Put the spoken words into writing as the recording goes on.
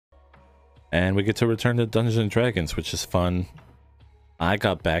And we get to return to Dungeons and Dragons, which is fun. I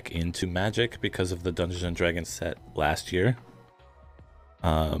got back into Magic because of the Dungeons and Dragons set last year.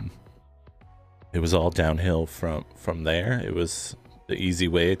 It was all downhill from there. It was the easy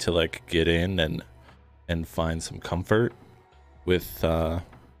way to like get in and find some comfort with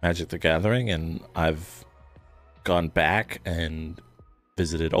Magic the Gathering, and I've gone back and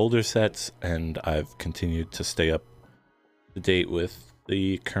visited older sets, and I've continued to stay up to date with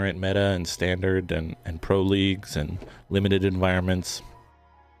the current meta and standard and pro leagues and limited environments.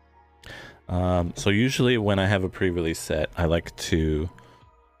 So usually when I have a pre-release set, I like to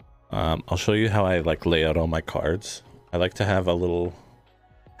I'll show you how I like lay out all my cards. I like to have a little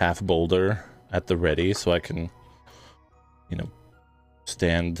half boulder at the ready so I can, you know,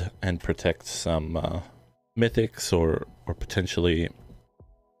 stand and protect some mythics or potentially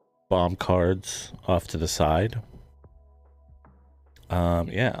bomb cards off to the side.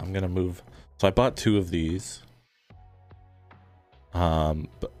 Yeah, I'm gonna move. So I bought 2 of these.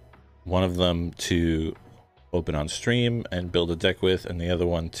 But one of them to open on stream and build a deck with, and the other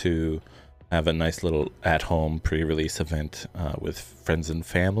one to have a nice little at-home pre-release event with friends and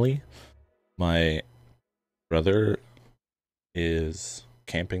family. My brother is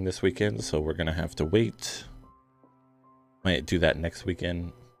camping this weekend, so we're gonna have to wait. Might do that next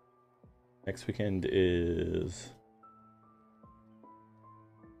weekend. Next weekend is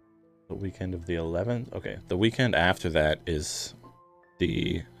the weekend of the 11th. Okay, the weekend after that is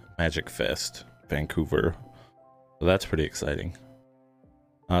the Magic Fest, Vancouver. So that's pretty exciting.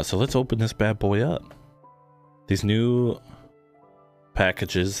 So let's open this bad boy up. These new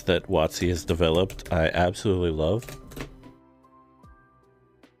packages that WotC has developed, I absolutely love.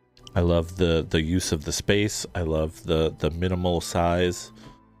 I love the use of the space. I love the minimal size.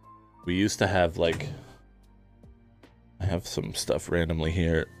 We used to have like, I have some stuff randomly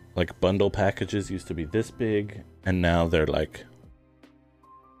here. Like bundle packages used to be this big, and now they're like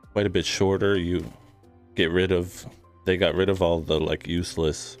quite a bit shorter. You get rid of, they got rid of all the like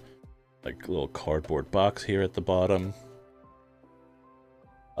useless like little cardboard box here at the bottom.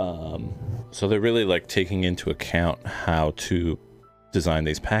 So they're really like taking into account how to design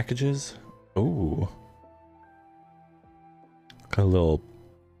these packages. Ooh, got a little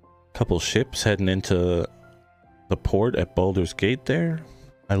couple ships heading into the port at Baldur's Gate there.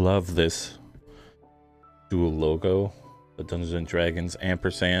 I love this dual logo, the Dungeons and Dragons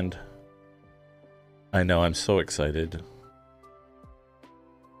ampersand. I know, I'm so excited.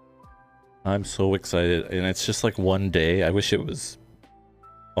 I'm so excited, and it's just like one day. I wish it was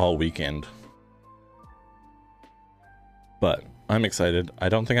all weekend. But I'm excited. I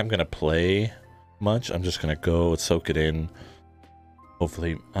don't think I'm gonna play much. I'm just gonna go soak it in.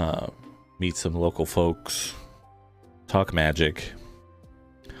 Hopefully meet some local folks, talk Magic.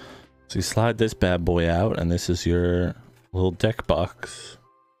 So you slide this bad boy out, and this is your little deck box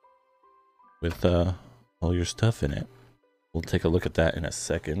with all your stuff in it. We'll take a look at that in a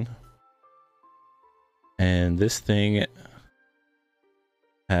second. And this thing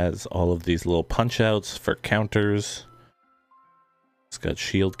has all of these little punch outs for counters. It's got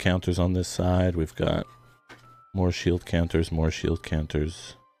shield counters on this side. We've got more shield counters, more shield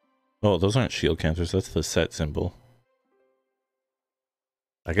counters. Oh, those aren't shield counters. That's the set symbol.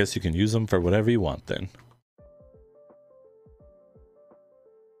 I guess you can use them for whatever you want then.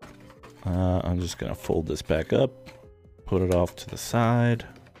 I'm just gonna fold this back up, put it off to the side.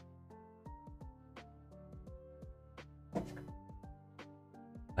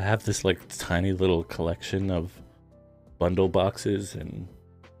 I have this like tiny little collection of bundle boxes and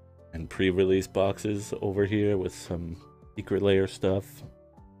pre-release boxes over here with some secret layer stuff.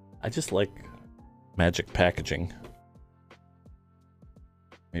 I just like Magic packaging.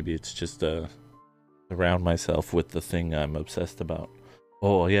 Maybe it's just around myself with the thing I'm obsessed about.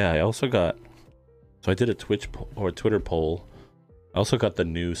 Oh yeah, I also got, so I did a Twitter poll. I also got the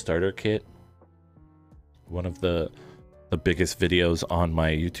new starter kit. One of the biggest videos on my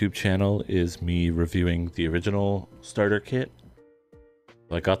YouTube channel is me reviewing the original starter kit.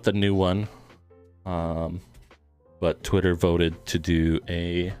 I got the new one, but Twitter voted to do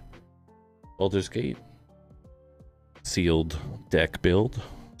a Baldur's Gate sealed deck build,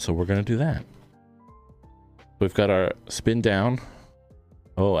 so we're gonna do that. We've got our spin down.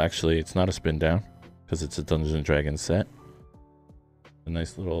 Oh, actually, it's not a spin down because it's a Dungeons and Dragons set. A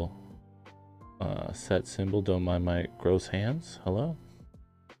nice little set symbol. Don't mind my gross hands. Hello.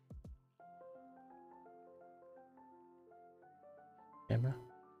 Camera.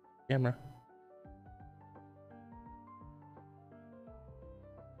 Camera.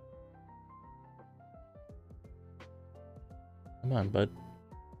 Come on, bud.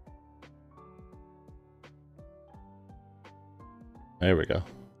 There we go.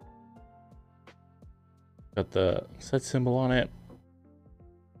 Got the set symbol on it.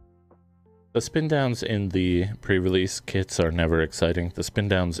 The spin downs in the pre-release kits are never exciting. The spin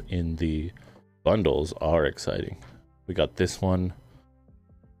downs in the bundles are exciting. We got this one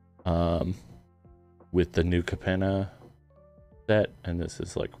with the new Capenna set, and this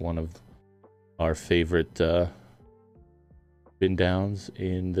is like one of our favorite spin downs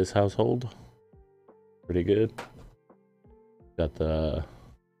in this household. Pretty good. Got the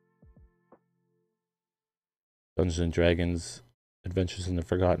Dungeons and Dragons Adventures in the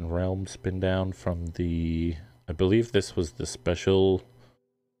Forgotten Realm spin down from the, I believe this was the special,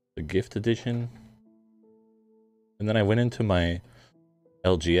 the gift edition. And then I went into my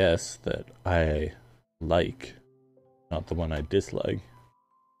LGS that I like, not the one I dislike.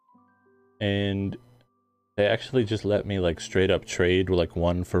 And they actually just let me like straight up trade like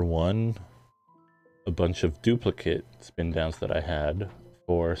 1-for-1 a bunch of duplicate spin downs that I had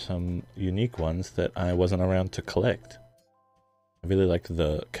for some unique ones that I wasn't around to collect. I really like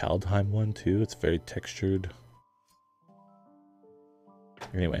the Kaldheim one too. It's very textured.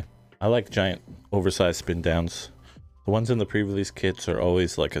 Anyway, I like giant oversized spin downs. The ones in the pre-release kits are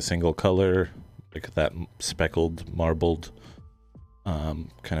always like a single color, like that speckled, marbled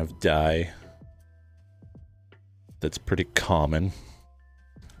kind of dye. That's pretty common.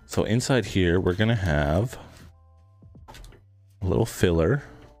 So inside here, we're gonna have a little filler.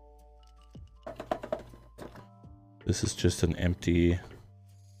 This is just an empty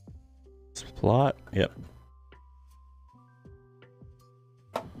slot. Yep.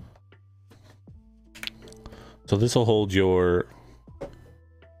 So this will hold your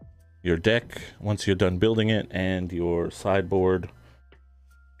deck once you're done building it, and your sideboard,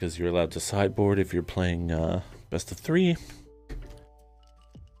 because you're allowed to sideboard if you're playing best of 3.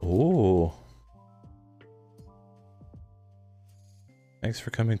 Oh. Thanks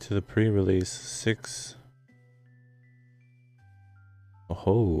for coming to the pre-release 6.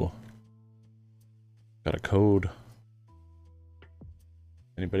 Oh, got a code.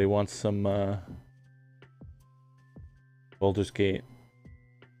 Anybody wants some Baldur's Gate?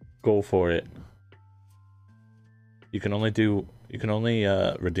 Go for it. You can only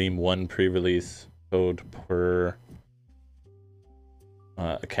redeem 1 pre-release code per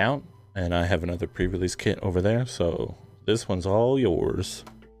account, and I have another pre-release kit over there, so this one's all yours.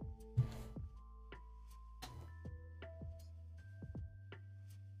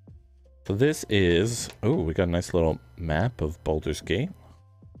 So this is, oh, we got a nice little map of Baldur's Gate.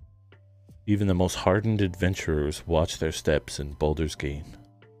 Even the most hardened adventurers watch their steps in Baldur's Gate,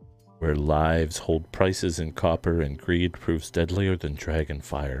 where lives hold prices in copper and greed proves deadlier than dragon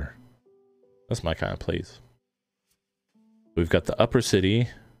fire. That's my kind of place. We've got the upper city,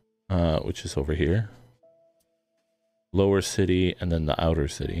 which is over here. Lower city, and then the outer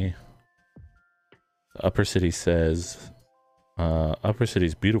city. The upper city says, upper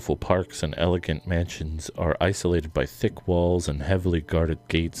city's beautiful parks and elegant mansions are isolated by thick walls and heavily guarded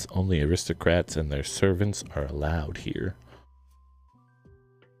gates. Only aristocrats and their servants are allowed here.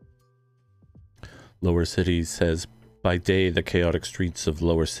 Lower city says, by day the chaotic streets of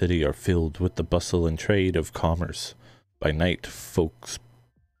lower city are filled with the bustle and trade of commerce. By night, folks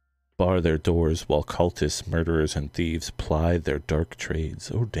bar their doors while cultists, murderers, and thieves ply their dark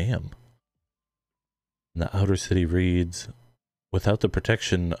trades. Oh, damn. And the outer city reads, without the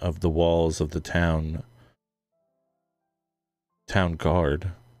protection of the walls of the town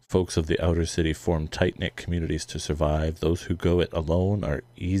guard, folks of the outer city form tight-knit communities to survive. Those who go it alone are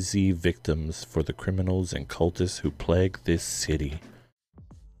easy victims for the criminals and cultists who plague this city.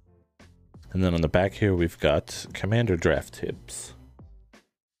 And then on the back here, we've got commander draft tips,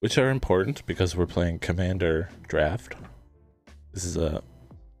 which are important because we're playing commander draft. This is a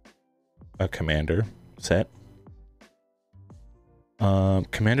commander set.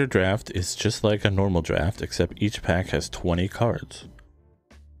 Commander draft is just like a normal draft, except each pack has 20 cards.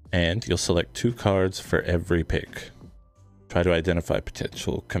 And you'll select 2 cards for every pick. Try to identify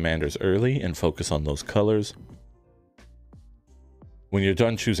potential commanders early and focus on those colors. When you're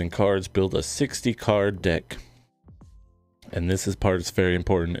done choosing cards, build a 60 card deck. And this is part that's very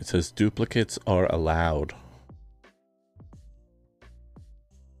important. It says duplicates are allowed.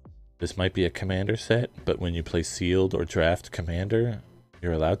 This might be a commander set, but when you play sealed or draft commander,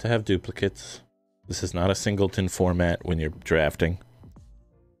 you're allowed to have duplicates. This is not a singleton format when you're drafting.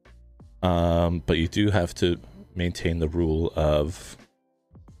 But you do have to maintain the rule of,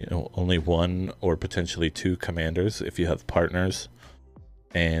 you know, only 1 or potentially 2 commanders if you have partners.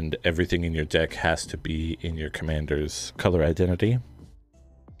 And everything in your deck has to be in your commander's color identity,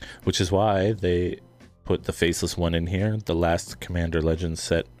 which is why they put the Faceless one in here. The last Commander Legends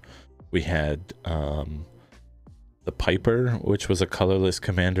set, we had the Piper, which was a colorless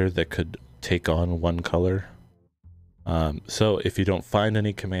commander that could take on one color. So if you don't find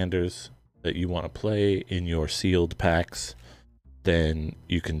any commanders that you want to play in your sealed packs, then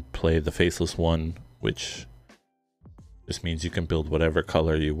you can play the Faceless one, which just means you can build whatever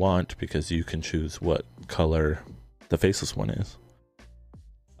color you want because you can choose what color the Faceless one is.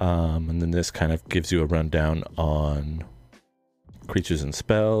 And then this kind of gives you a rundown on creatures and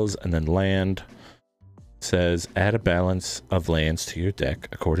spells, and then land. It says add a balance of lands to your deck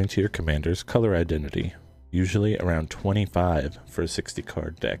according to your commander's color identity, usually around 25 for a 60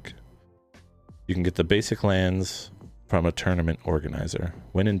 card deck. You can get the basic lands from a tournament organizer.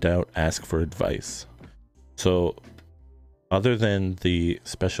 When in doubt, ask for advice. So other than the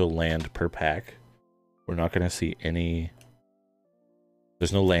special land per pack, we're not going to see any.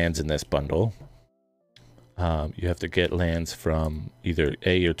 There's no lands in this bundle. You have to get lands from either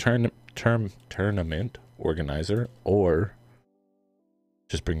your tournament organizer, or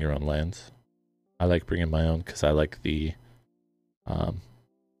just bring your own lands. I like bringing my own because I like the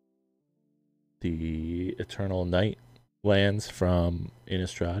Eternal Night lands from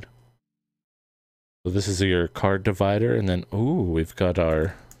Innistrad. So this is your card divider, and then we've got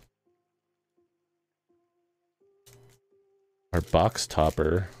our box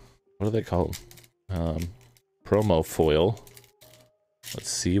topper. What do they call them? Promo foil. Let's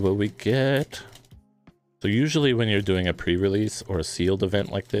see what we get. So usually when you're doing a pre-release or a sealed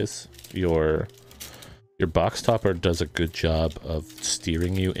event like this, your box topper does a good job of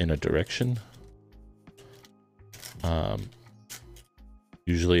steering you in a direction.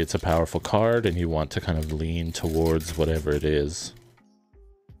 Usually it's a powerful card and you want to kind of lean towards whatever it is,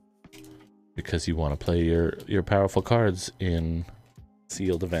 because you want to play your powerful cards in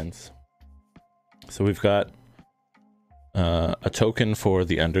sealed events. So we've got a token for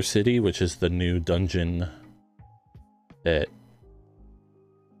the Undercity, which is the new dungeon that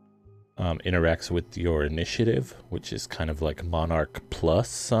interacts with your initiative, which is kind of like Monarch plus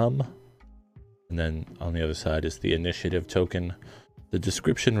some. And then on the other side is the initiative token. The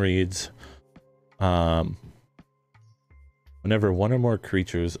description reads, whenever one or more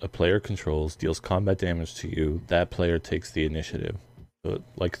creatures a player controls deals combat damage to you, that player takes the initiative. So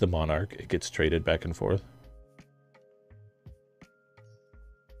like the Monarch, it gets traded back and forth.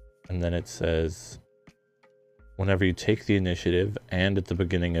 And then it says, whenever you take the initiative and at the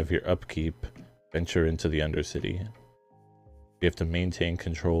beginning of your upkeep, venture into the Undercity. You have to maintain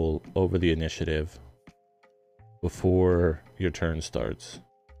control over the initiative before your turn starts.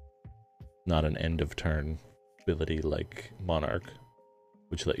 Not an end of turn ability like Monarch,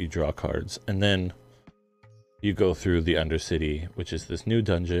 which let you draw cards. And then you go through the Undercity, which is this new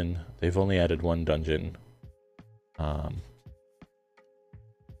dungeon. They've only added one dungeon.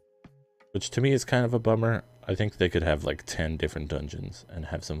 Which to me is kind of a bummer. I think they could have like 10 different dungeons and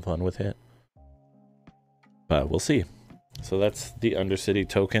have some fun with it. But we'll see. So that's the Undercity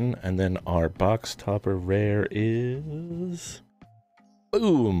token. And then our box topper rare is...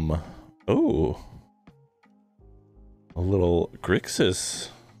 boom! Oh! A little Grixis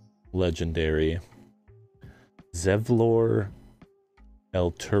legendary. Zevlor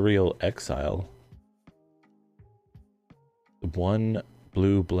Elturial Exile. One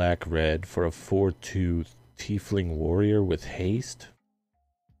blue, black, red for a 4/2 Tiefling Warrior with haste.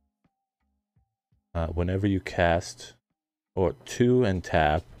 Whenever you cast, or 2 and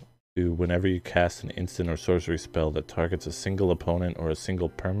tap, to whenever you cast an instant or sorcery spell that targets a single opponent or a single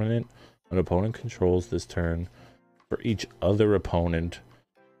permanent an opponent controls this turn, for each other opponent,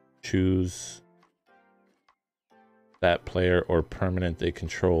 choose that player or permanent they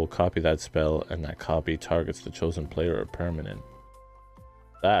control, copy that spell, and that copy targets the chosen player or permanent.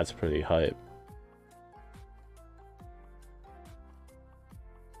 That's pretty hype.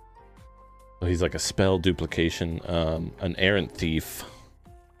 So he's like a spell duplication, an errant thief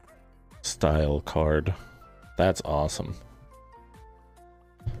style card. That's awesome.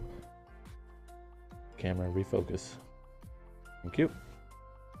 Camera refocus. Thank you.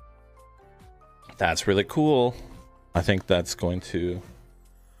 That's really cool. I think that's going to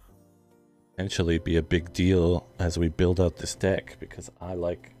potentially be a big deal as we build out this deck, because I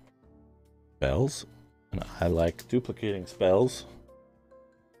like spells and I like duplicating spells.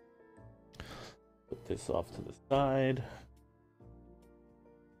 Put this off to the side.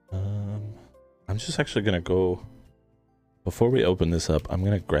 I'm just actually gonna go, before we open this up, I'm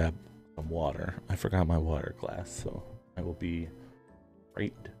gonna grab some water. I forgot my water glass, so I will be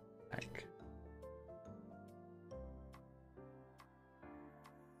right back.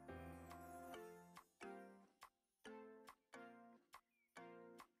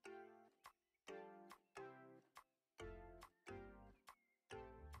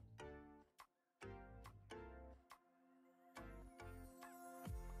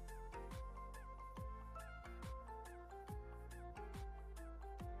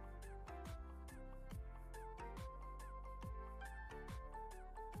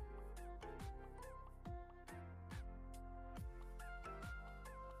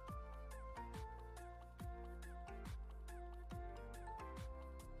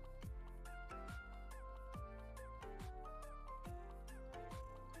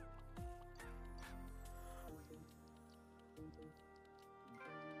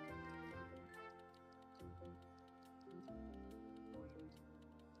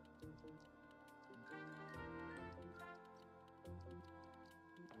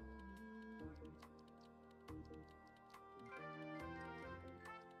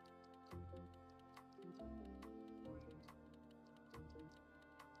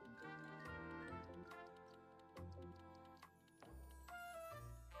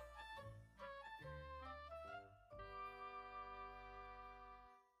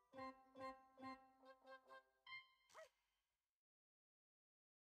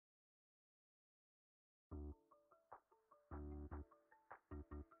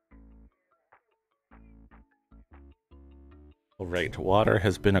 Alright, water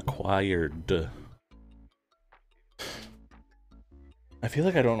has been acquired. I feel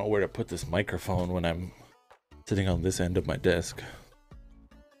like I don't know where to put this microphone when I'm sitting on this end of my desk.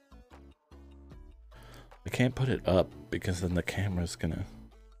 I can't put it up because then the camera's gonna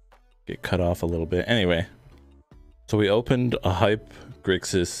get cut off a little bit. Anyway, so we opened a hype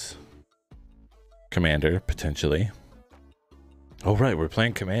Grixis commander, potentially. Oh right, we're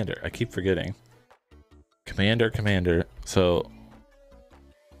playing commander. I keep forgetting. Commander. So,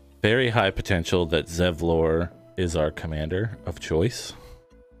 very high potential that Zevlor is our commander of choice.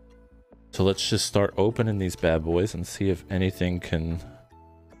 So let's just start opening these bad boys and see if anything can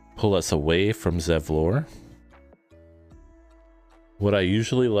pull us away from Zevlor. What I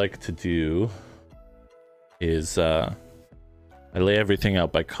usually like to do is I lay everything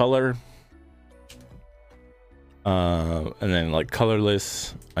out by color. And then like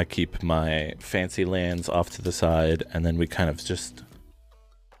colorless, I keep my fancy lands off to the side, and then we kind of just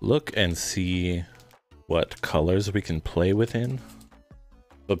look and see what colors we can play within.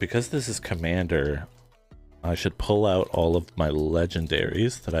 But because this is commander, I should pull out all of my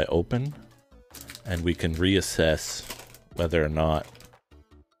legendaries that I open, and we can reassess whether or not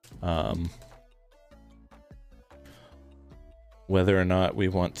we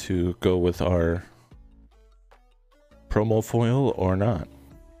want to go with our promo foil or not.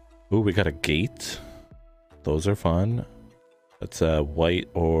 Ooh, we got a gate. Those are fun. That's a white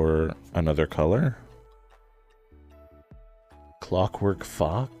or another color. Clockwork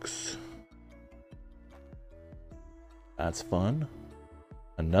Fox. That's fun.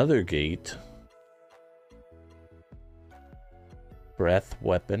 Another gate. Breath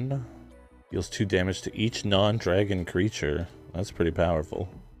Weapon. Deals 2 damage to each non-dragon creature. That's pretty powerful.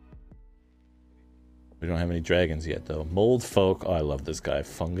 We don't have any dragons yet, though. Mold Folk. Oh, I love this guy.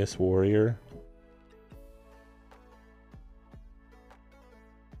 Fungus Warrior.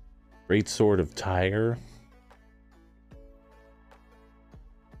 Great Sword of Tyre.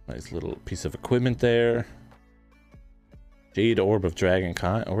 Nice little piece of equipment there. Jade Orb of Dragon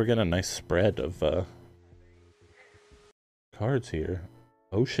Con. Oh, we're getting a nice spread of cards here.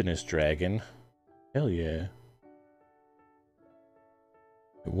 Oceanus Dragon. Hell yeah.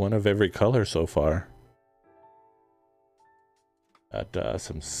 One of every color so far. Got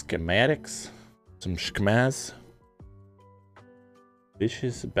some schematics, some schmaz.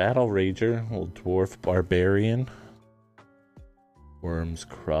 Vicious Battle Rager, little Dwarf Barbarian. Worms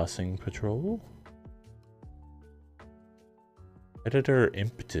Crossing Patrol. Predator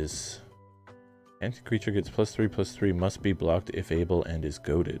Impetus. Anti-creature gets +3/+3, must be blocked if able, and is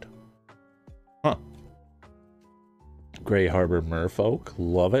goaded. Huh. Grey Harbor Merfolk,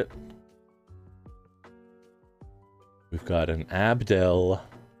 love it. We've got an Abdel.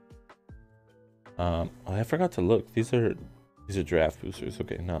 I forgot to look. These are draft boosters.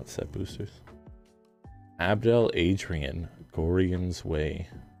 Okay, not set boosters. Abdel Adrian, Gorian's Way.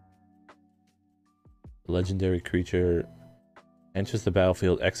 Legendary creature enters the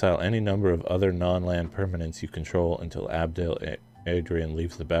battlefield. Exile any number of other non-land permanents you control until Abdel Adrian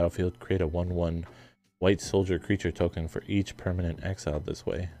leaves the battlefield. Create a 1/1 white soldier creature token for each permanent exiled this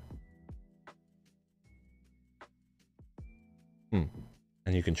way.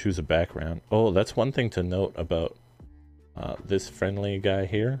 And you can choose a background. Oh, that's one thing to note about this friendly guy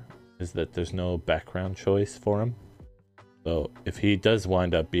here, is that there's no background choice for him. So if he does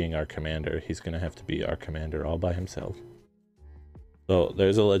wind up being our commander, he's going to have to be our commander all by himself. So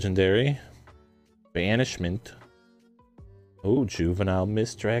there's a legendary. Banishment. Oh, Juvenile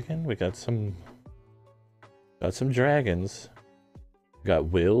Mist Dragon. We got some dragons. We got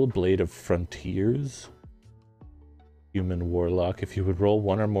Will, Blade of Frontiers. Human Warlock. If you would roll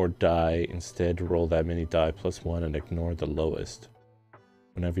 1 or more die, instead roll that many die +1 and ignore the lowest.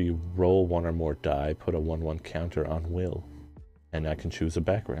 Whenever you roll 1 or more die, put a 1/1 counter on Will. And I can choose a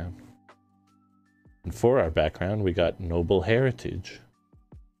background. And for our background, we got Noble Heritage.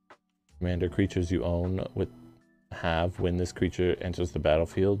 Commander creatures you own when this creature enters the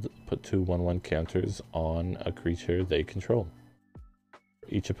battlefield, put 2 1/1 counters on a creature they control.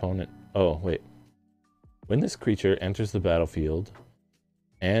 Each opponent... Oh, wait. When this creature enters the battlefield,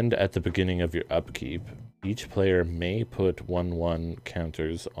 and at the beginning of your upkeep, each player may put 1/1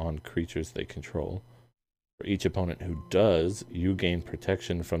 counters on creatures they control. For each opponent who does, you gain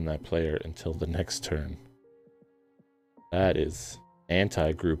protection from that player until the next turn. That is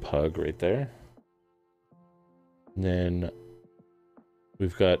anti-group hug right there. And then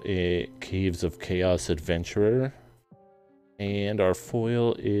we've got a Caves of Chaos Adventurer. And our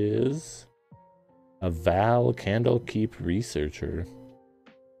foil is a Val Candlekeep Researcher.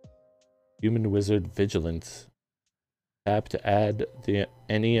 Human Wizard Vigilance. Tap to add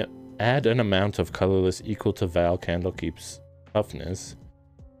add an amount of colorless equal to Val Candlekeep's toughness.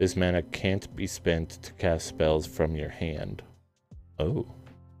 This mana can't be spent to cast spells from your hand. Oh.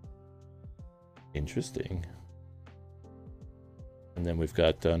 Interesting. And then we've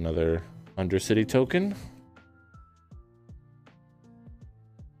got another Undercity token.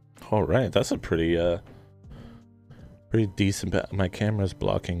 All right, that's a pretty decent. My camera's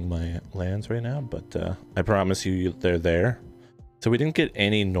blocking my lands right now, but I promise you they're there. So we didn't get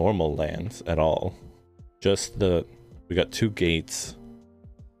any normal lands at all. Just we got 2 gates.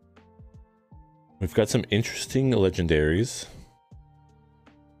 We've got some interesting legendaries.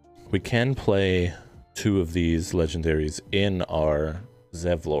 We can play 2 of these legendaries in our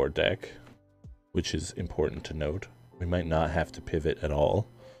Zevlor deck, which is important to note. We might not have to pivot at all.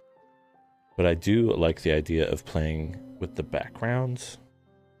 But I do like the idea of playing with the backgrounds.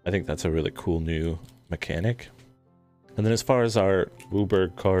 I think that's a really cool new mechanic. And then as far as our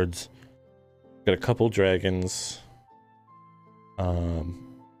Wooburg cards, got a couple dragons.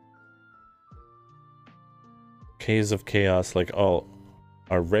 Caves of Chaos, like all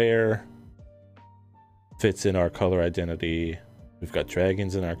are rare. Fits in our color identity. We've got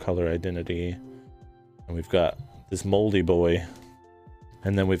dragons in our color identity. And we've got this moldy boy.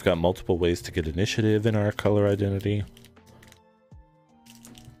 And then we've got multiple ways to get initiative in our color identity.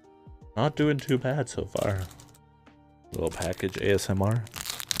 Not doing too bad so far. Little package ASMR.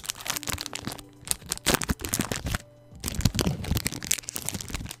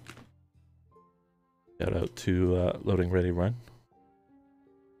 Shout out to Loading Ready Run.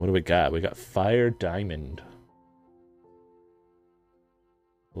 What do we got? We got Fire Diamond.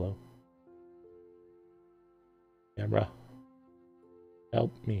 Hello? Camera.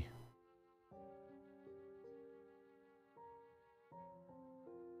 Help me.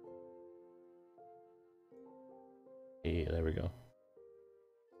 Hey, there we go.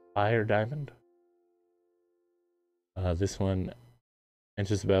 Fire Diamond. This one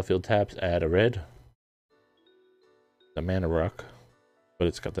enters the battlefield, taps, add a red. The mana rock, but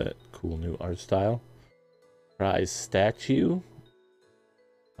it's got that cool new art style. Prize statue.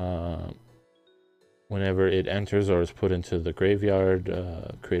 Whenever it enters or is put into the graveyard,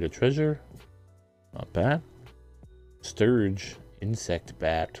 create a treasure. Not bad. Sturge, insect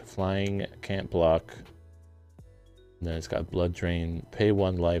bat, flying, can't block. And then it's got blood drain, pay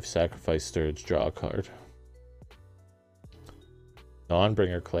 1 life, sacrifice Sturge, draw a card.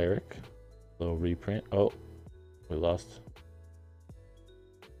 Dawnbringer cleric, little reprint. Oh, we lost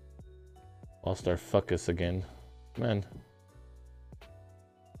our fuckus again. Man.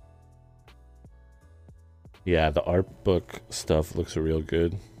 Yeah, the art book stuff looks real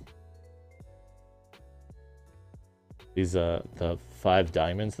good. These the 5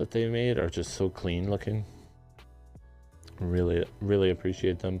 diamonds that they made are just so clean looking. Really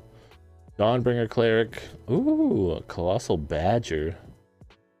appreciate them. Dawnbringer cleric. Ooh, a colossal badger.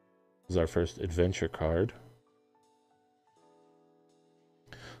 This is our first adventure card.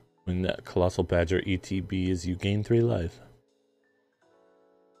 When that colossal badger ETB is, you gain 3 life.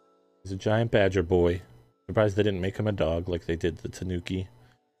 He's a giant badger boy. Surprised they didn't make him a dog like they did the Tanuki.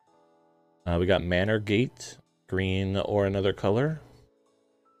 We got Manor Gate, green or another color.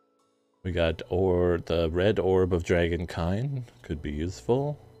 We got the red orb of Dragonkind, could be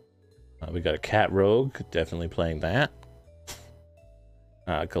useful. We got a Cat Rogue, definitely playing that.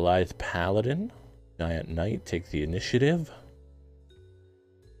 Goliath Paladin, Giant Knight, take the initiative.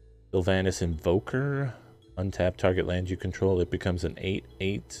 Sylvanas Invoker, untap target land you control, it becomes an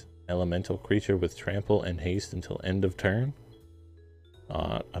 8/8 elemental creature with trample and haste until end of turn.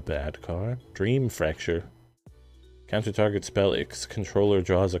 Not a bad card. Dream Fracture. Counter target spell, its controller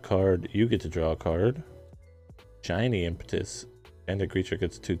draws a card, you get to draw a card. Shiny Impetus. Enchanted creature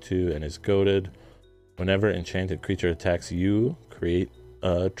gets 2/2 and is goaded. Whenever enchanted creature attacks you, create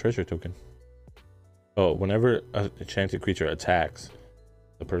a treasure token. Oh, whenever an enchanted creature attacks,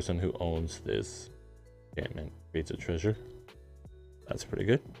 the person who owns this enchantment creates a treasure. That's pretty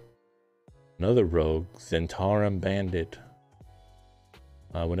good. Another rogue, Zentarum Bandit.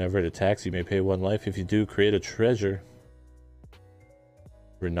 Whenever it attacks, you may pay 1 life. If you do, create a treasure.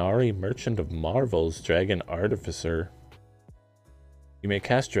 Renari, Merchant of Marvels, Dragon Artificer. You may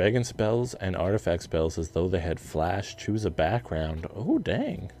cast dragon spells and artifact spells as though they had flash. Choose a background. Oh,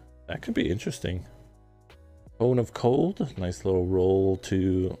 dang. That could be interesting. Cone of Cold, nice little roll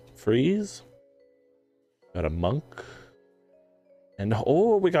to freeze. Got a monk. And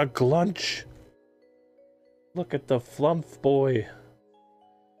oh, we got Glunch. Look at the Flumph boy.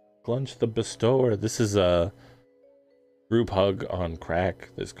 Glunch the Bestower. This is a group hug on crack,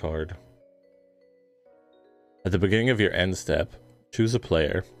 this card. At the beginning of your end step, choose a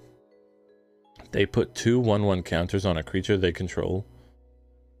player. They put 2 1/1 counters on a creature they control.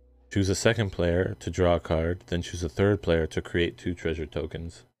 Choose a second player to draw a card, then choose a third player to create 2 treasure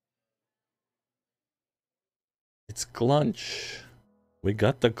tokens. It's Glunch. We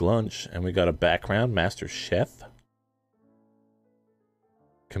got the Glunch, and we got a background Master Chef.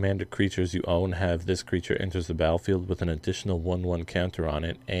 Commanded creatures you own have this creature enters the battlefield with an additional 1/1 counter on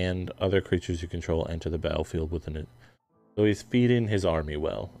it, and other creatures you control enter the battlefield with an... So he's feeding his army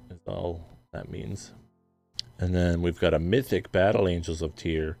well, is all that means. And then we've got a Mythic Battle Angels of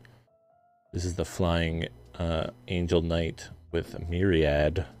Tyr. This is the flying Angel Knight with a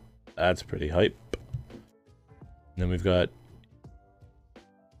Myriad. That's pretty hype. And then we've got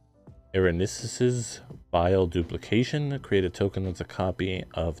Eranisis's Bile Duplication. Create a token that's a copy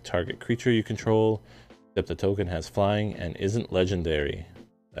of target creature you control, except the token has flying and isn't legendary.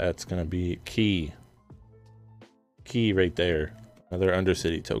 That's going to be key. Key right there. Another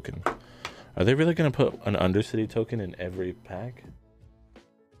Undercity token. Are they really going to put an Undercity token in every pack?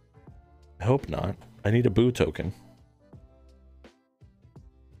 I hope not. I need a Boo token.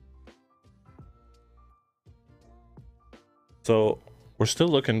 So we're still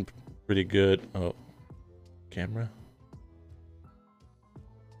looking pretty good. Oh, camera.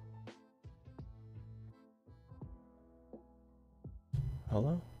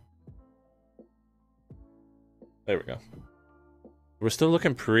 Hello? There we go. We're still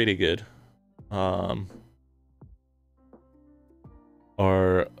looking pretty good.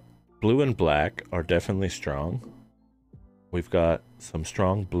 Our blue and black are definitely strong. We've got some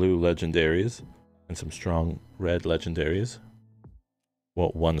strong blue legendaries and some strong red legendaries.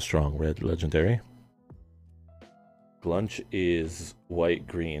 Well, one strong red legendary. Glunch is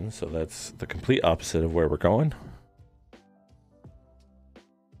white-green, so that's the complete opposite of where we're going.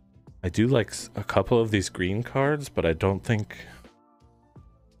 I do like a couple of these green cards, but I don't think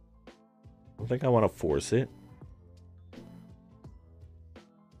I want to force it.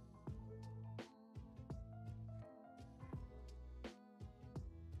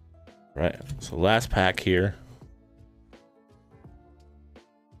 Right, so last pack here.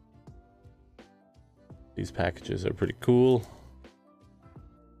 These packages are pretty cool.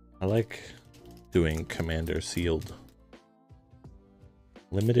 I like doing Commander sealed.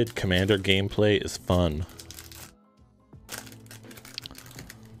 Limited Commander gameplay is fun.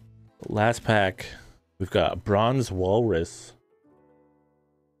 Last pack, we've got Bronze Walrus.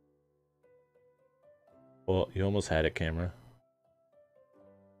 Well, you almost had it, camera.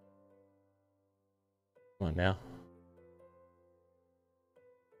 Come on now.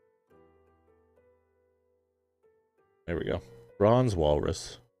 There we go. Bronze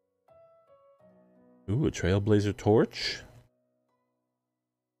Walrus. Ooh, a Trailblazer Torch.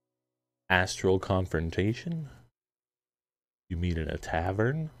 Astral Confrontation. You meet in a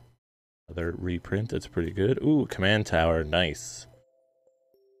tavern. Another reprint that's pretty good. Ooh, Command Tower. Nice.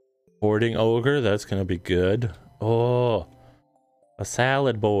 Hoarding Ogre. That's going to be good. Oh, a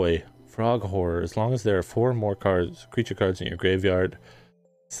Salad Boy. Frog Horror. As long as there are 4 more cards, creature cards in your graveyard,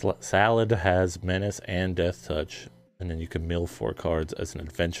 Salad has Menace and Death Touch. And then you can mill 4 cards as an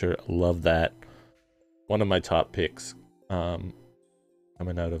adventure. Love that. One of my top picks coming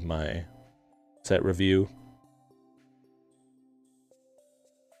out of my set review.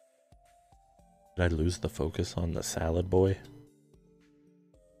 Did I lose the focus on the Salad Boy?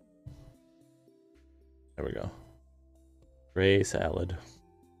 There we go. Gray Salad.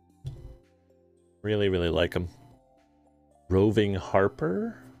 Really, really like him. Roving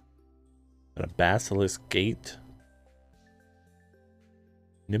Harper. Got a Basilisk Gate.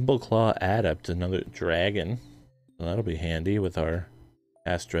 Nimbleclaw Adept, another dragon. So that'll be handy with our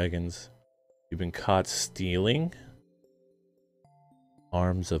cast dragons. You've been caught stealing.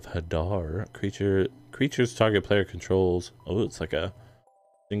 Arms of Hadar. Creatures target player controls. Oh, it's like a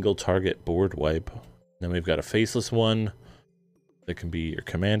single target board wipe. Then we've got a faceless one. That can be your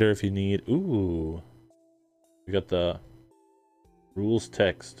commander if you need. Ooh. We got the rules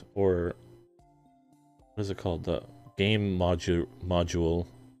text, or what is it called? The game module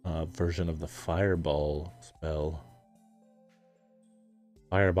version of the Fireball spell.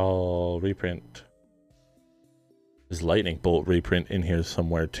 Fireball reprint. There's Lightning Bolt reprint in here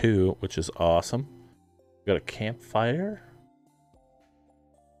somewhere too, which is awesome. We got a Campfire.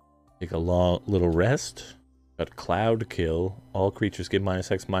 Take a long little rest. Got Cloud Kill. All creatures get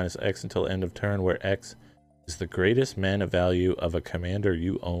 -X/-X until end of turn, where X is the greatest mana value of a commander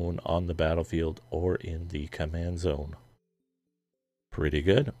you own on the battlefield or in the command zone. Pretty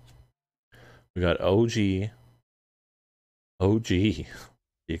good. We got OG, the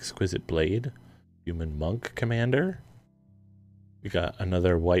Exquisite Blade. Human monk commander. We got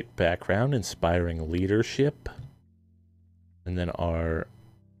another white background, inspiring leadership. And then our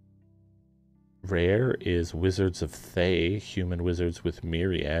rare is Wizards of Thay, human wizards with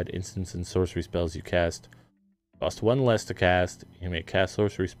myriad. Instants and sorcery spells you cast cost 1 less to cast. You may cast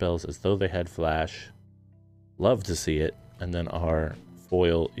sorcery spells as though they had flash. Love to see it. And then our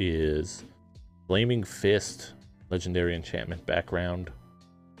foil is Flaming Fist, legendary enchantment background.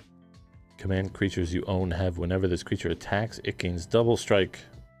 Command creatures you own have whenever this creature attacks, it gains double strike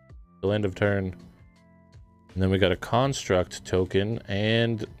till end of turn. And then we got a construct token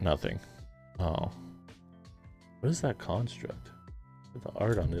and nothing. Oh. What is that construct? Look at the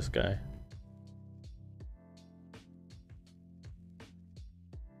art on this guy.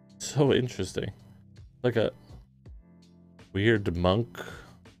 So interesting. Like a weird monk,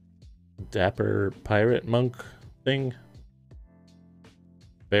 dapper pirate monk thing.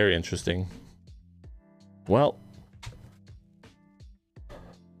 Very interesting. Well,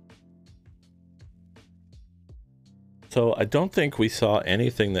 so I don't think we saw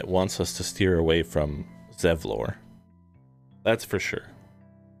anything that wants us to steer away from Zevlor. That's for sure.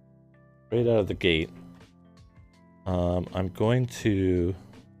 Right out of the gate. I'm going to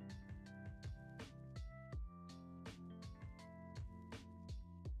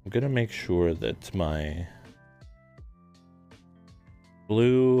make sure that my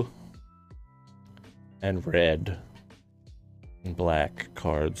blue and red and black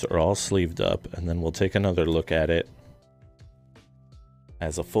cards are all sleeved up, and then we'll take another look at it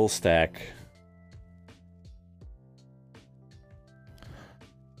as a full stack.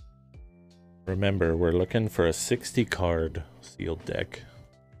 Remember, we're looking for a 60 card sealed deck.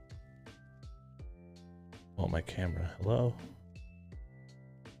 Oh, my camera. Hello?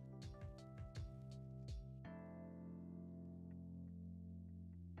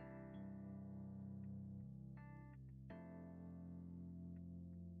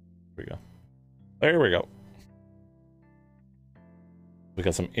 Here we go. There we go. We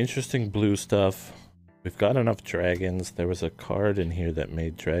got some interesting blue stuff. We've got enough dragons. There was a card in here that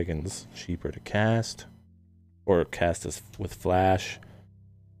made dragons cheaper to cast, or cast as with flash.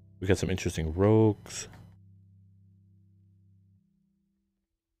 We got some interesting rogues.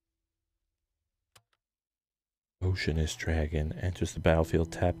 Oceanist Dragon enters the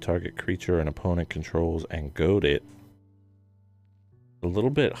battlefield, tap target creature an opponent controls and goad it. A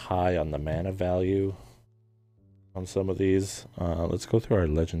little bit high on the mana value on some of these. Let's go through our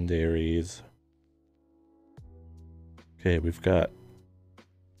legendaries. Okay, we've got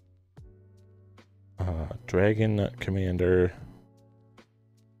Dragon Commander.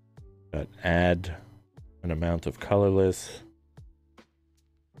 Got add an amount of colorless.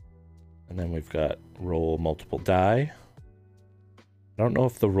 And then we've got roll multiple die. I don't know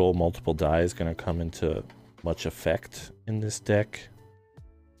if the roll multiple die is going to come into much effect in this deck.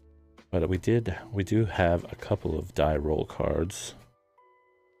 But we do have a couple of die roll cards.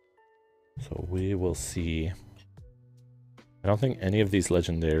 So we will see. I don't think any of these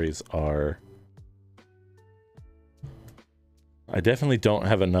legendaries are... I definitely don't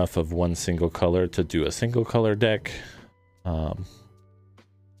have enough of one single color to do a single color deck.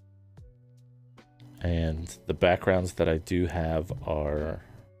 And the backgrounds that I do have are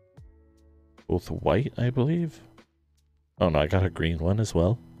both white, I believe. Oh no, I got a green one as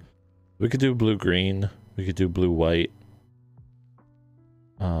well. We could do blue-green. We could do blue-white.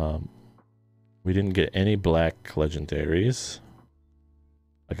 We didn't get any black legendaries.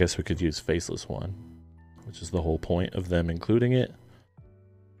 I guess we could use Faceless One, which is the whole point of them including it.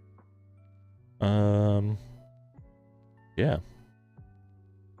 Yeah.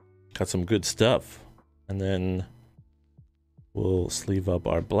 Got some good stuff. And then we'll sleeve up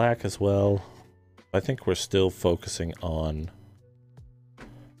our black as well. I think we're still focusing on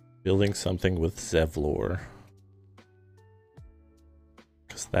building something with Zevlor,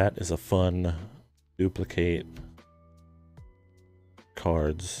 because that is a fun duplicate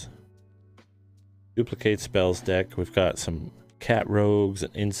cards, duplicate spells deck. We've got some cat rogues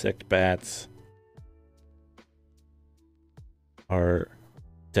and insect bats. Our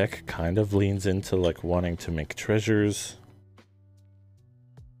deck kind of leans into like wanting to make treasures.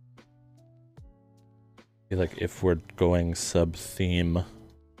 I feel like if we're going sub theme,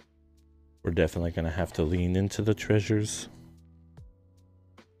 we're definitely going to have to lean into the treasures.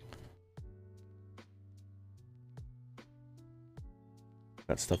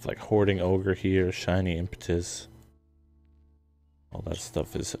 Got stuff like Hoarding Ogre here, Shiny Impetus. All that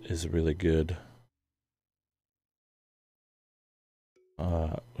stuff is really good.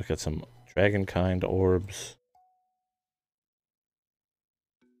 We got some Dragonkind orbs.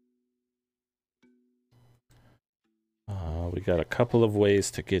 We got a couple of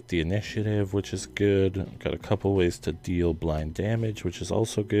ways to get the initiative, which is good. Got a couple ways to deal blind damage, which is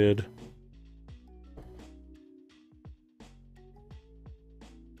also good.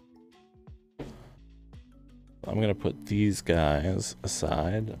 I'm gonna put these guys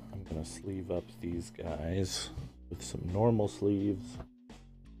aside. I'm gonna sleeve up these guys with some normal sleeves.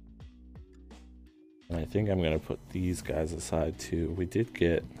 And I think I'm gonna put these guys aside too. We did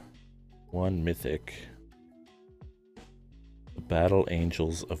get one mythic. The Battle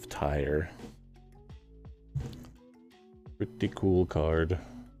Angels of Tyre. Pretty cool card.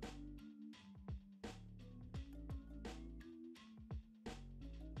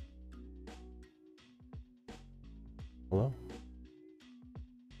 Hello?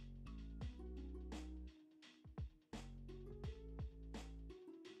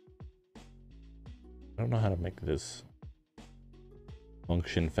 I don't know how to make this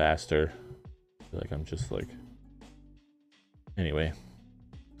function faster. I feel like I'm just like... Anyway.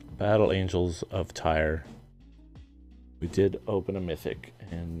 Battle Angels of Tyre. We did open a mythic,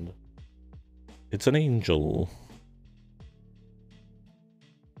 and it's an angel.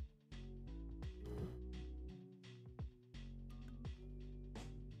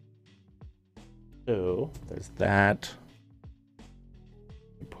 So there's that.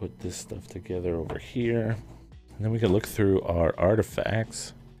 Put this stuff together over here, and then we can look through our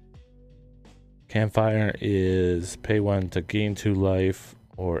artifacts. Campfire is pay 1 to gain 2 life,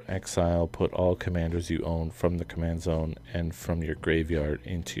 or exile. Put all commanders you own from the command zone and from your graveyard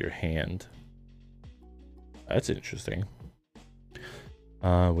into your hand. That's interesting.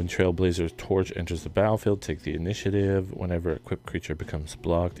 When Trailblazer's Torch enters the battlefield, take the initiative. Whenever equipped creature becomes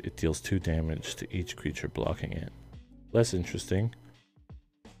blocked, it deals 2 damage to each creature blocking it. Less interesting.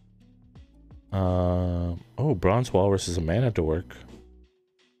 Oh, Bronze Walrus is a mana dork.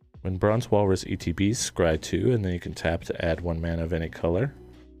 When Bronze Walrus ETBs, scry 2, and then you can tap to add 1 mana of any color.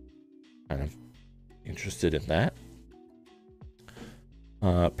 Kind of interested in that.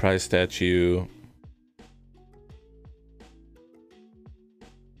 Prize Statue.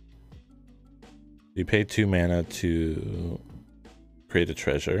 You pay 2 mana to create a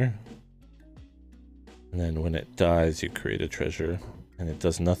treasure. And then when it dies, you create a treasure. And it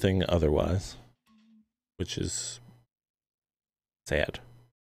does nothing otherwise. Which is sad.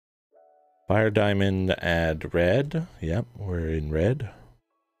 Fire Diamond, add red. Yep, we're in red.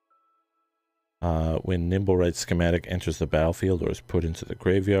 When Nimblewright Schematic enters the battlefield or is put into the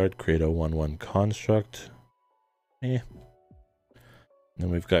graveyard, create a 1/1 construct. Then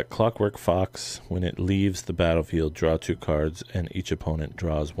we've got Clockwork Fox. When it leaves the battlefield, draw 2 cards, and each opponent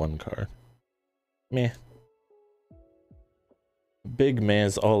draws 1 card. Meh. Big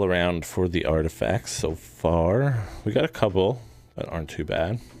mehs all around for the artifacts so far. We got a couple that aren't too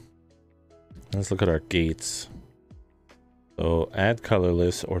bad. Let's look at our gates. So add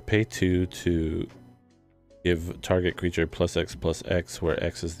colorless or pay 2 to give target creature +X/+X, where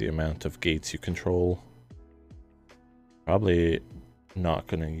X is the amount of gates you control. Probably not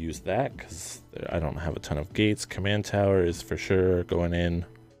going to use that because I don't have a ton of gates. Command Tower is for sure going in.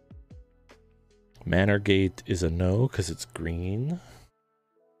 Manor Gate is a no because it's green.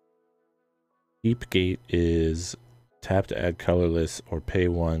 Deep Gate is tap to add colorless or pay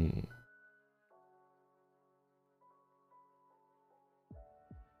 1.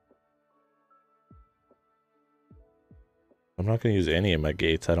 I'm not going to use any of my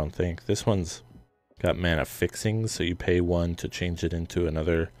gates, I don't think. This one's got mana fixing, so you pay 1 to change it into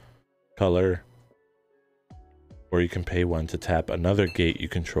another color. Or you can pay 1 to tap another gate you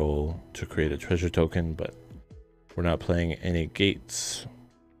control to create a treasure token, but we're not playing any gates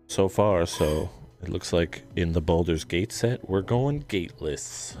so far, so it looks like in the Baldur's Gate set, we're going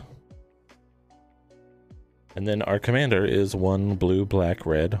gateless. And then our commander is 1 blue, black,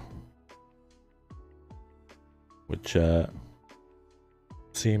 red. Which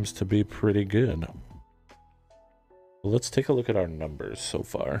seems to be pretty good. Well, let's take a look at our numbers so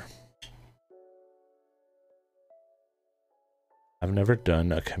far. I've never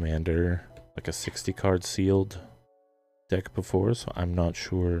done a commander, like a 60 card sealed deck before, so I'm not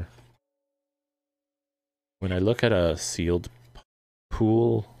sure. When I look at a sealed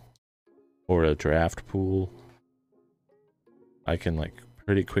pool or a draft pool, I can like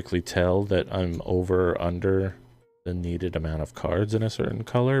pretty quickly tell that I'm over or under the needed amount of cards in a certain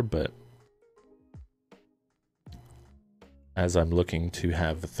color, but as I'm looking to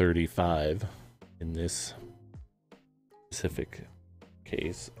have 35 in this specific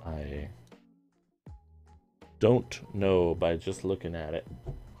case, I don't know by just looking at it.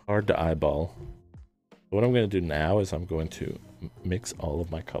 Hard to eyeball. What I'm going to do now is I'm going to mix all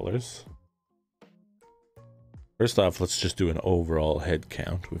of my colors. First off, let's just do an overall head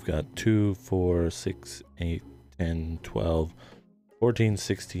count. We've got 2, 4, 6, 8, 10, 12, 14,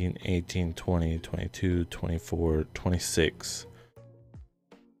 16, 18, 20, 22, 24, 26,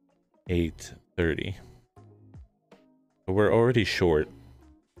 8, 30. But we're already short.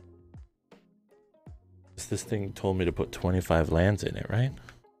 This thing told me to put 25 lands in it, right?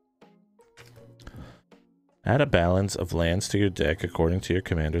 Add a balance of lands to your deck according to your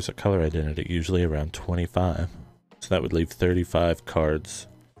commander's color identity, usually around 25. So that would leave 35 cards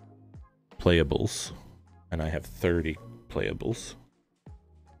playables, and I have 30 playables.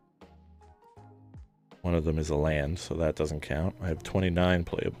 One of them is a land, so that doesn't count. I have 29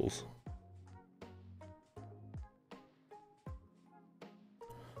 playables.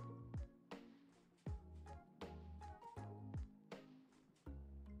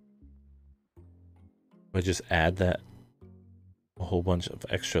 I just add that a whole bunch of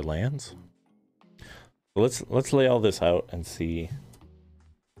extra lands. So let's lay all this out and see.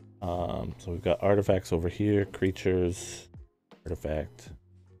 So we've got artifacts over here, creatures, artifact,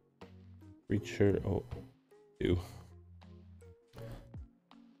 creature. Oh, 2.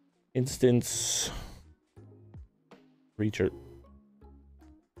 Instance, creature,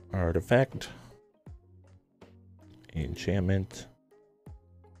 artifact, enchantment,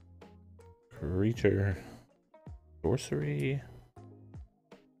 creature, sorcery,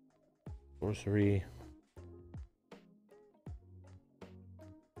 sorcery,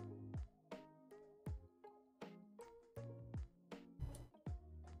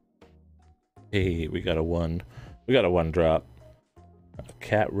 hey, we got a 1 drop, a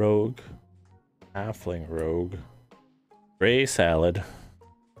cat rogue, halfling rogue, gray salad.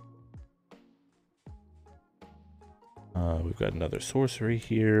 We've got another sorcery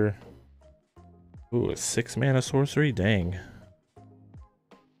here. Ooh, a 6 mana sorcery? Dang.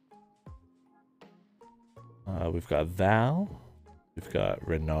 We've got Val. We've got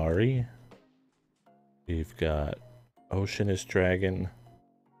Renari. We've got Oceanus Dragon.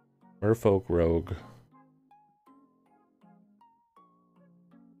 Merfolk Rogue.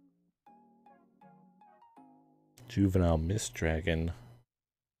 Juvenile Mist Dragon.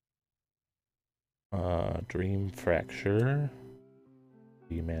 Dream Fracture.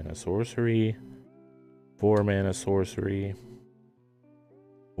 3 mana sorcery. 4 mana sorcery.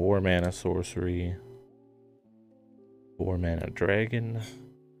 4 mana sorcery. 4 mana dragon.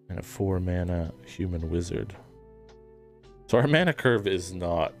 And a 4 mana human wizard. So our mana curve is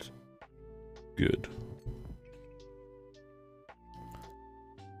not good.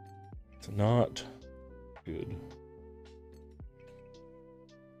 It's not good.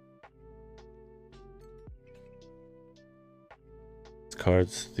 These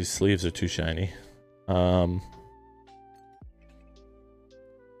cards, these sleeves are too shiny.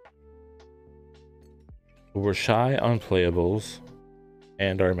 We're shy on playables,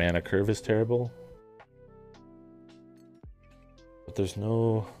 and our mana curve is terrible. But there's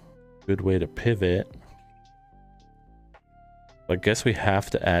no good way to pivot. I guess we have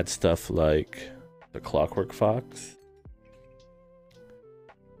to add stuff like the Clockwork Fox.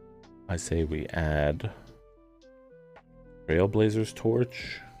 I say we add Trailblazer's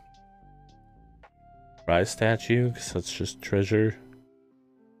Torch. Rise Statue, because that's just treasure.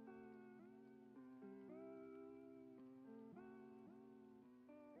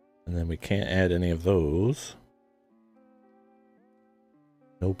 And then we can't add any of those.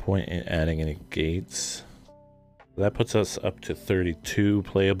 No point in adding any gates. That puts us up to 32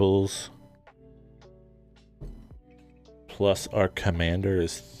 playables. Plus our commander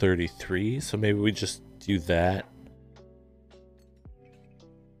is 33, so maybe we just do that.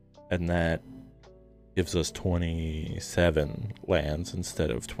 And that gives us 27 lands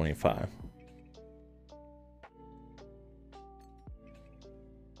instead of 25.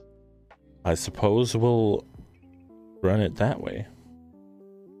 I suppose we'll run it that way.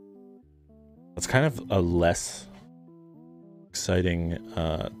 It's kind of a less exciting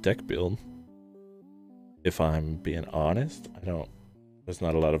deck build, if I'm being honest. There's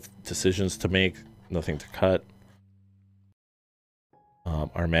not a lot of decisions to make, nothing to cut.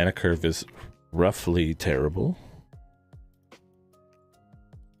 Our mana curve is roughly terrible.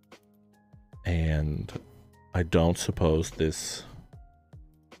 And I don't suppose this...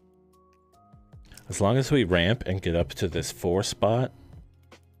 As long as we ramp and get up to this 4 spot,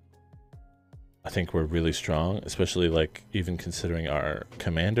 I think we're really strong, especially like even considering our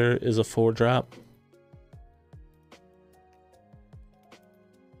commander is a 4 drop.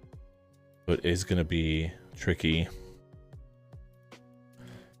 So it is going to be tricky.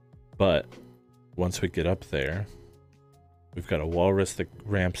 But once we get up there, we've got a walrus that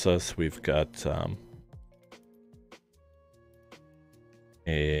ramps us. We've got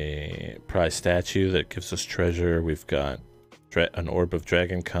prize statue that gives us treasure. We've got an orb of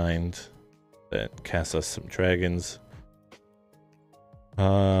dragonkind that casts us some dragons.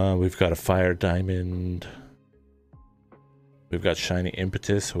 We've got a fire diamond. We've got shiny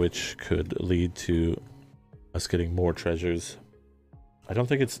impetus, which could lead to us getting more treasures. I don't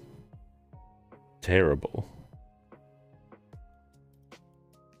think it's terrible.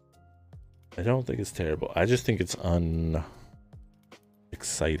 I don't think it's terrible. I just think it's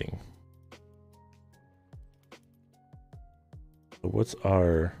exciting. So what's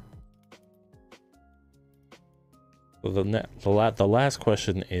our... So the last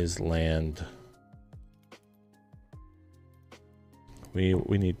question is land. We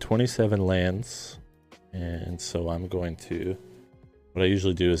need 27 lands, and so I'm going to... What I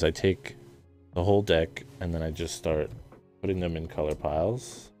usually do is I take the whole deck and then I just start putting them in color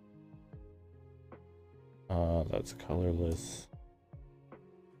piles. That's colorless.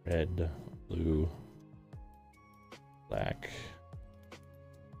 Red, blue, black.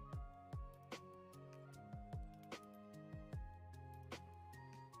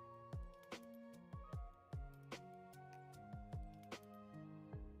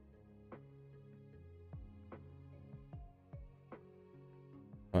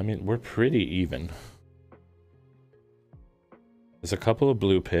 I mean, we're pretty even. There's a couple of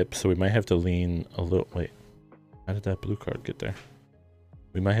blue pips, so we might have to lean a little... Wait, how did that blue card get there?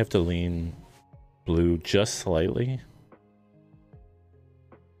 We might have to lean blue just slightly.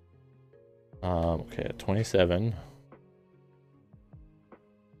 Okay, at 27.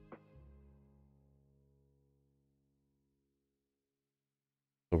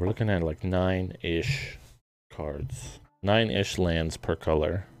 So we're looking at like 9-ish cards. 9-ish lands per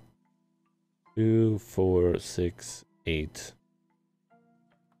color. 2, 4, 6, 8.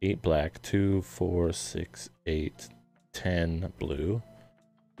 8 black. 2, 4, 6, 8. 10 blue.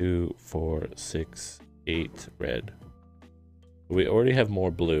 2, 4, 6, 8 red. We already have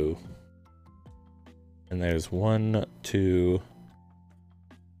more blue. And there's 1, 2,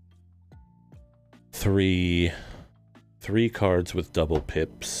 3. 3 cards with double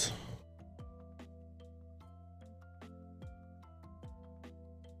pips.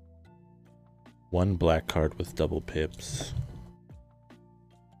 One black card with double pips.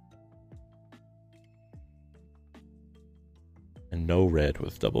 And no red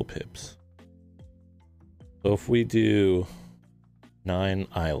with double pips. So if we do 9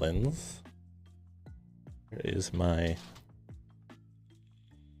 islands, here is my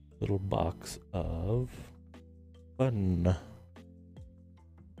little box of fun.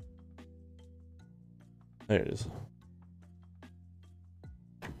 There it is.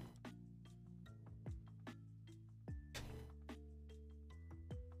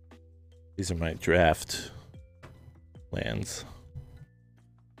 These are my draft lands.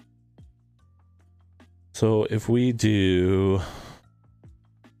 So if we do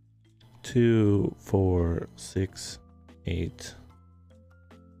 2, 4, 6, 8,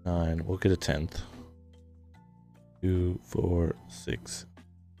 9, we'll get a 10th. 2, 4, 6,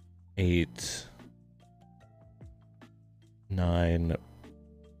 8, 9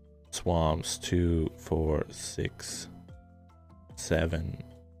 swamps. 2, 4, 6, 7,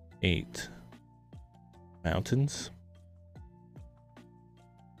 8 mountains.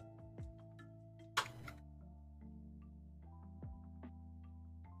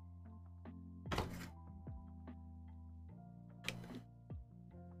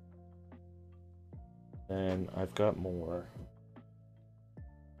 And I've got more.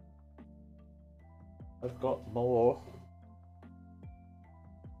 I've got more.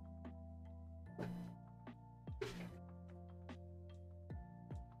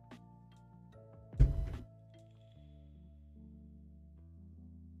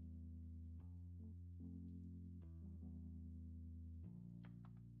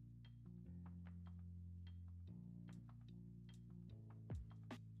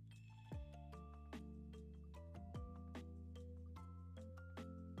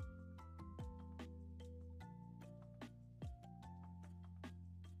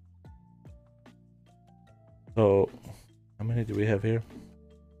 So, how many do we have here?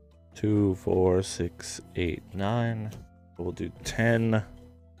 2, 4, 6, 8, 9. We'll do 10,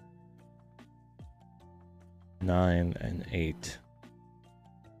 9, and 8.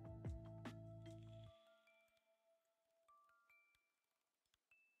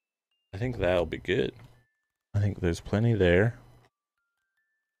 I think that'll be good. I think there's plenty there.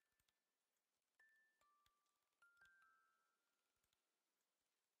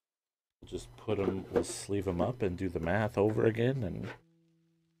 Just put them, we'll sleeve them up and do the math over again. And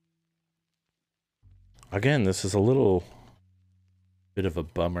again, this is a little bit of a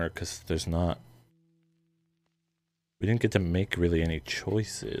bummer because there's not. We didn't get to make really any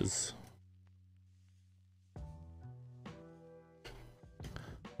choices.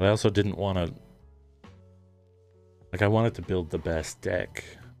 But I also didn't want to. Like, I wanted to build the best deck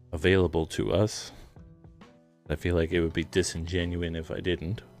available to us. I feel like it would be disingenuous if I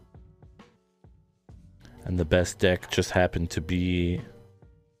didn't. And the best deck just happened to be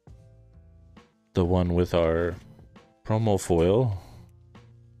the one with our promo foil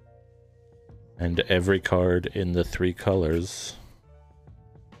and every card in the 3 colors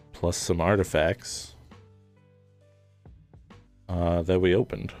plus some artifacts that we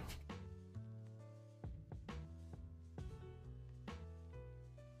opened.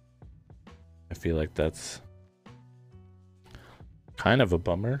 I feel like that's kind of a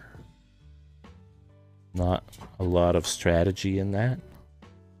bummer. Not a lot of strategy in that.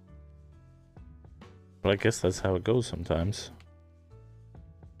 But I guess that's how it goes sometimes.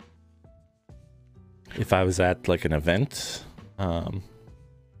 If I was at like an event,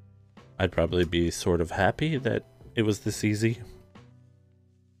 I'd probably be sort of happy that it was this easy.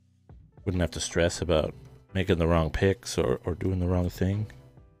 Wouldn't have to stress about making the wrong picks or doing the wrong thing.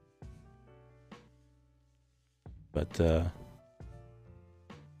 But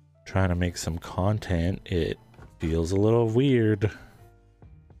trying to make some content, it feels a little weird.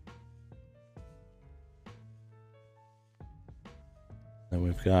 Then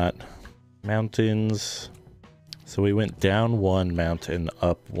we've got mountains. So we went down 1 mountain,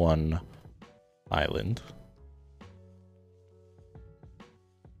 up 1 island.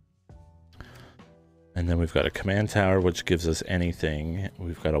 And then we've got a command tower, which gives us anything.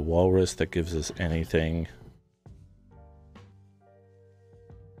 We've got a walrus that gives us anything.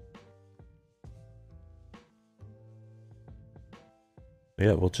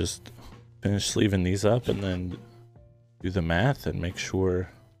 Yeah, we'll just finish sleeving these up and then do the math and make sure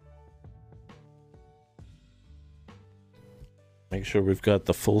we've got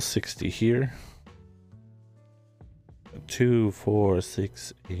the full 60 here. 2, 4,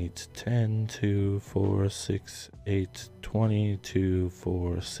 6, 8, 10, 2, 4, 6, 8, 20, 2,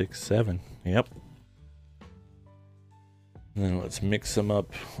 4, 6, 7. Yep. And then let's mix them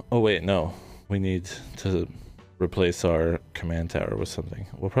up. Oh wait, no. We need to replace our command tower with something.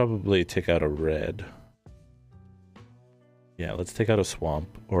 We'll probably take out a red. Yeah, let's take out a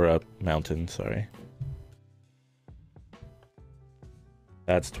swamp or a mountain, sorry.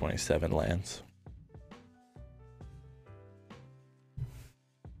 That's 27 lands.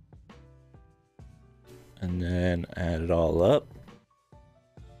 And then add it all up.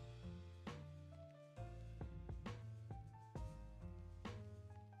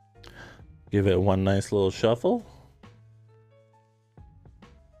 Give it one nice little shuffle.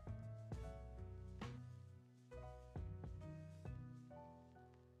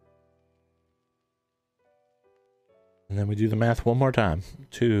 And then we do the math one more time.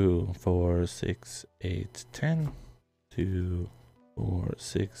 2, 4, 6, 8, 10. 2, 4,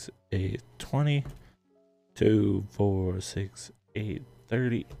 6, 8, 20. 2, 4, 6, 8,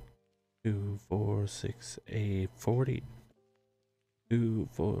 30. 2, 4, 6, 8, 40. 2,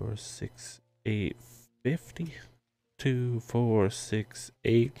 4, 6, 8, 50. 2, 4, 6,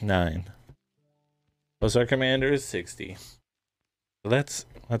 8, 9. Plus our commander is 60. So that's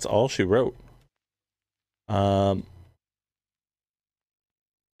all she wrote.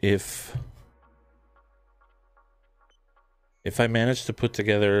 If I manage to put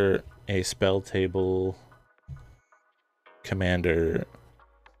together a spell table commander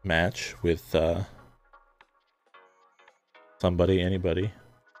match with anybody,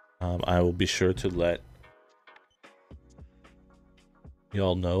 I will be sure to let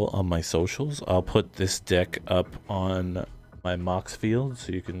y'all know on my socials. I'll put this deck up on my Moxfield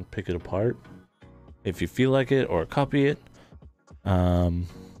so you can pick it apart if you feel like it or copy it.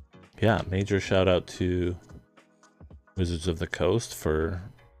 Yeah, major shout out to Wizards of the Coast for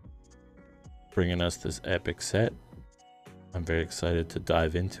bringing us this epic set. I'm very excited to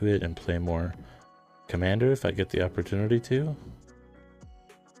dive into it and play more Commander if I get the opportunity to.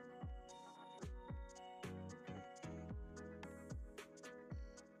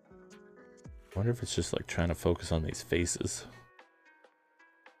 I wonder if it's just like trying to focus on these faces.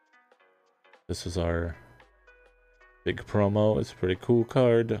 This was our big promo. It's a pretty cool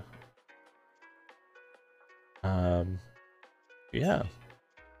card. Yeah.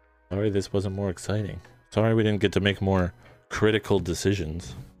 Sorry this wasn't more exciting. Sorry we didn't get to make more critical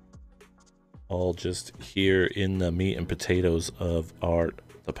decisions. All just here in the meat and potatoes of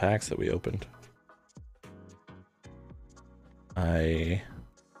the packs that we opened. I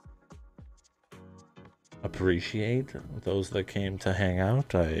appreciate those that came to hang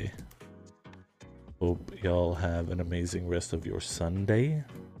out. I hope y'all have an amazing rest of your Sunday,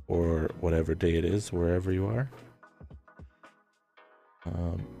 or whatever day it is, wherever you are.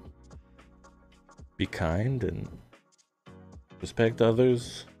 Be kind and respect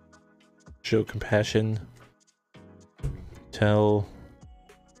others. Show compassion. Tell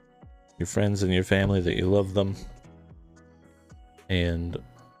your friends and your family that you love them. And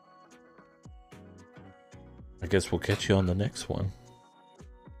I guess we'll catch you on the next one.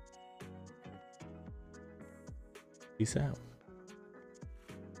 Peace out.